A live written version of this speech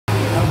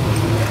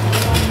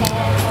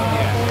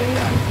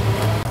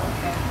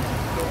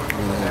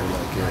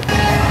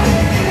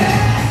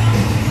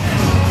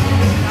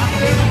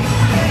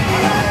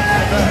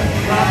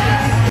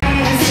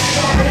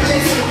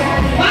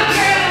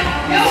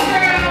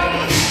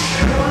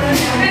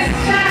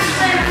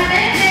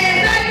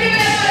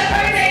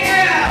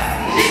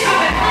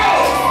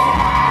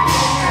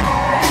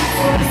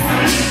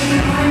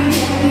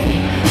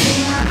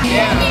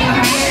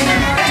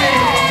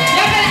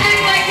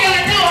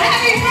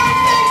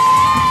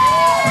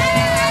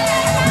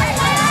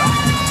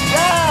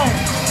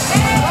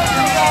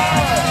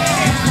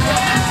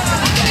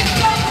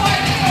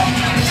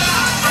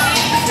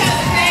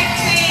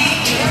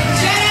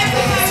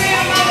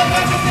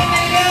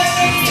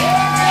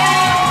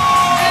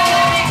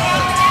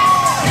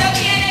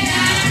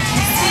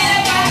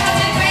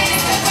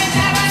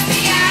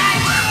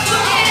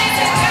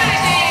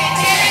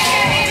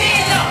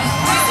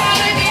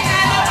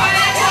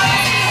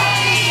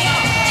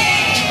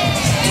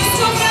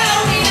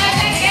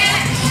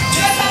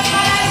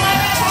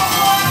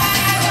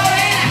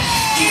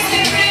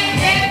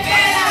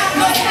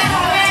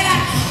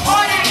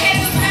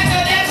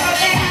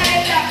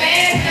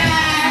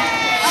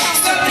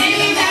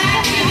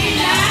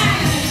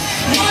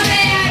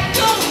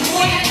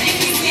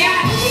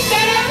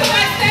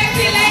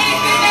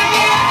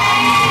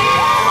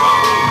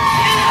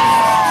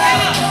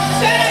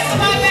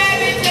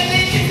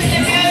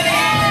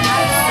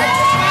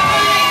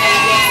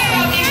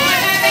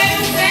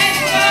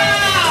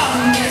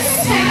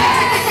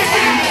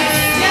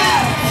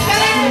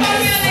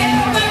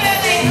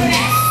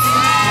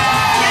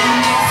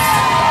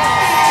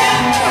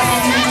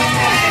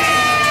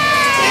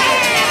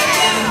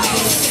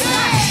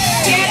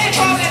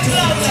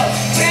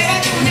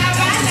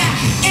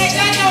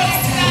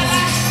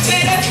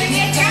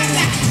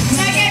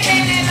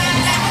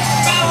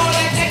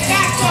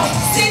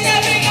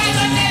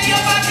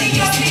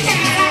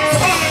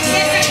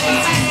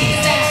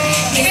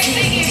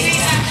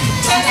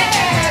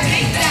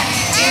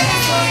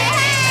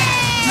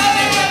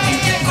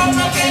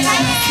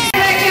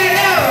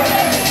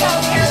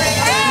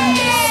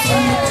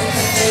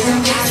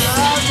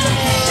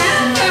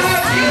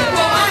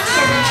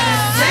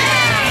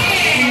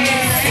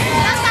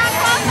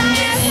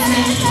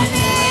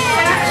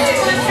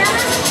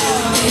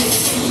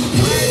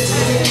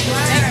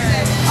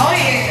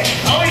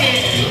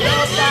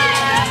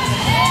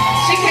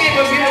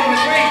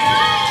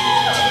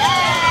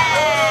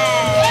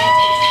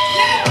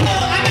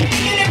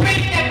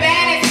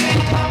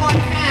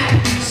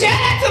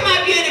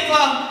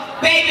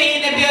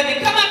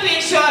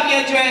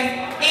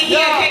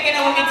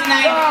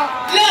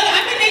tonight. Look,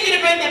 I'm gonna need you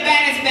to bring the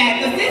baddest back,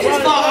 because this is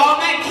for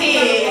all my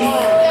kids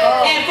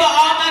and for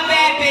all my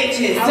bad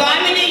bitches. So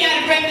I'm gonna need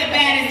y'all to bring the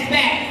baddest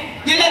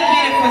back. You look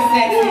beautiful,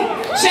 sexy.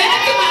 Shout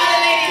out to my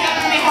other ladies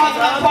helping me host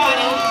my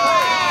party.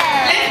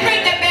 Let's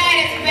bring the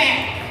baddest back.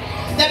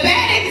 The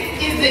baddest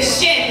is the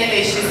shit,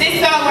 delicious. This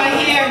song right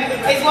here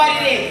is what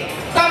it is.